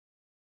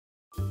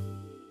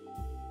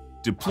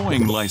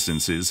Deploying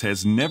licenses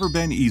has never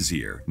been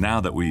easier now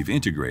that we've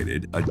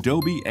integrated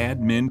Adobe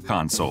Admin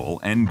Console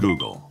and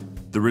Google.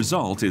 The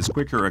result is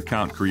quicker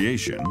account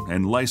creation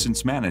and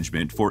license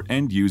management for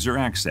end-user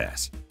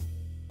access.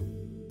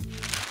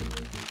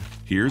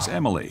 Here's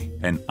Emily,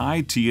 an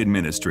IT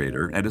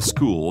administrator at a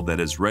school that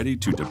is ready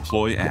to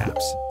deploy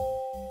apps.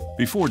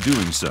 Before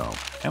doing so,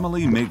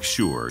 Emily makes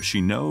sure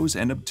she knows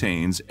and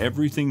obtains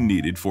everything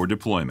needed for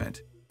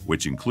deployment,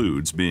 which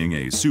includes being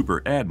a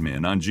super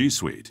admin on G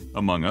Suite,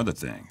 among other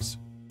things.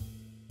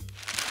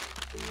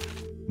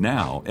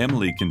 Now,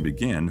 Emily can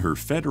begin her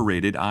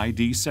Federated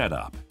ID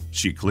setup.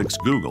 She clicks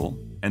Google,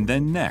 and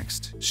then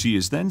Next. She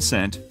is then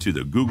sent to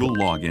the Google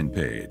login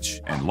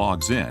page and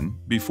logs in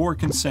before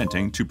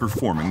consenting to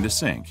performing the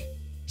sync.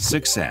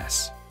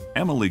 Success!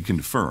 Emily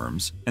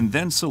confirms and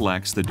then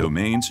selects the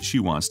domains she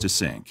wants to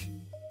sync.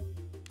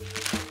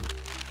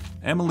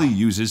 Emily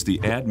uses the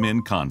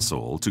Admin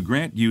Console to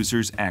grant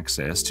users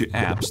access to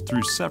apps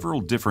through several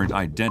different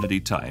identity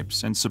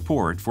types and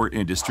support for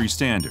industry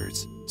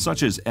standards,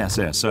 such as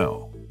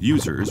SSO.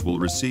 Users will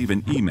receive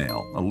an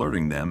email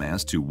alerting them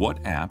as to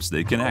what apps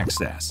they can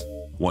access.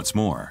 What's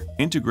more,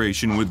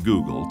 integration with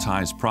Google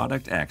ties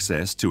product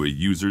access to a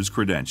user's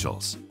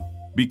credentials.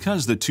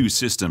 Because the two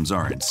systems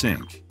are in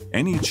sync,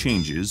 any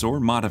changes or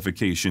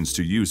modifications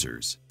to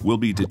users will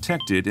be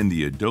detected in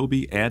the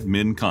Adobe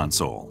Admin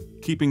Console,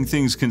 keeping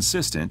things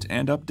consistent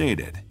and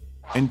updated.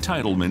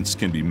 Entitlements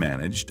can be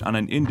managed on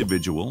an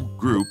individual,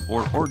 group,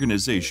 or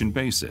organization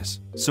basis,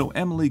 so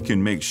Emily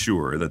can make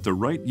sure that the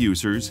right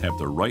users have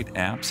the right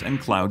apps and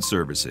cloud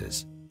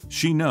services.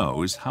 She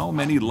knows how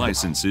many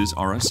licenses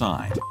are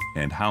assigned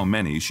and how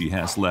many she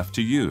has left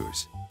to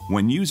use.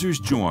 When users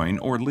join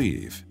or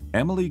leave,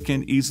 Emily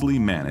can easily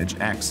manage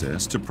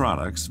access to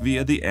products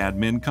via the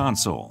Admin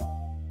Console.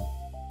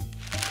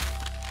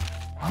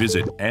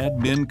 Visit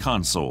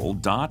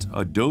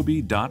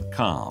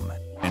adminconsole.adobe.com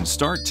and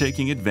start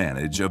taking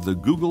advantage of the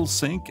Google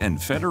Sync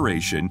and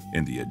Federation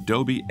in the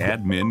Adobe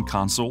Admin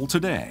Console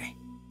today.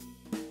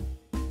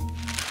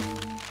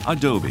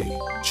 Adobe,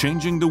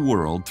 changing the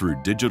world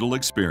through digital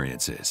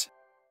experiences.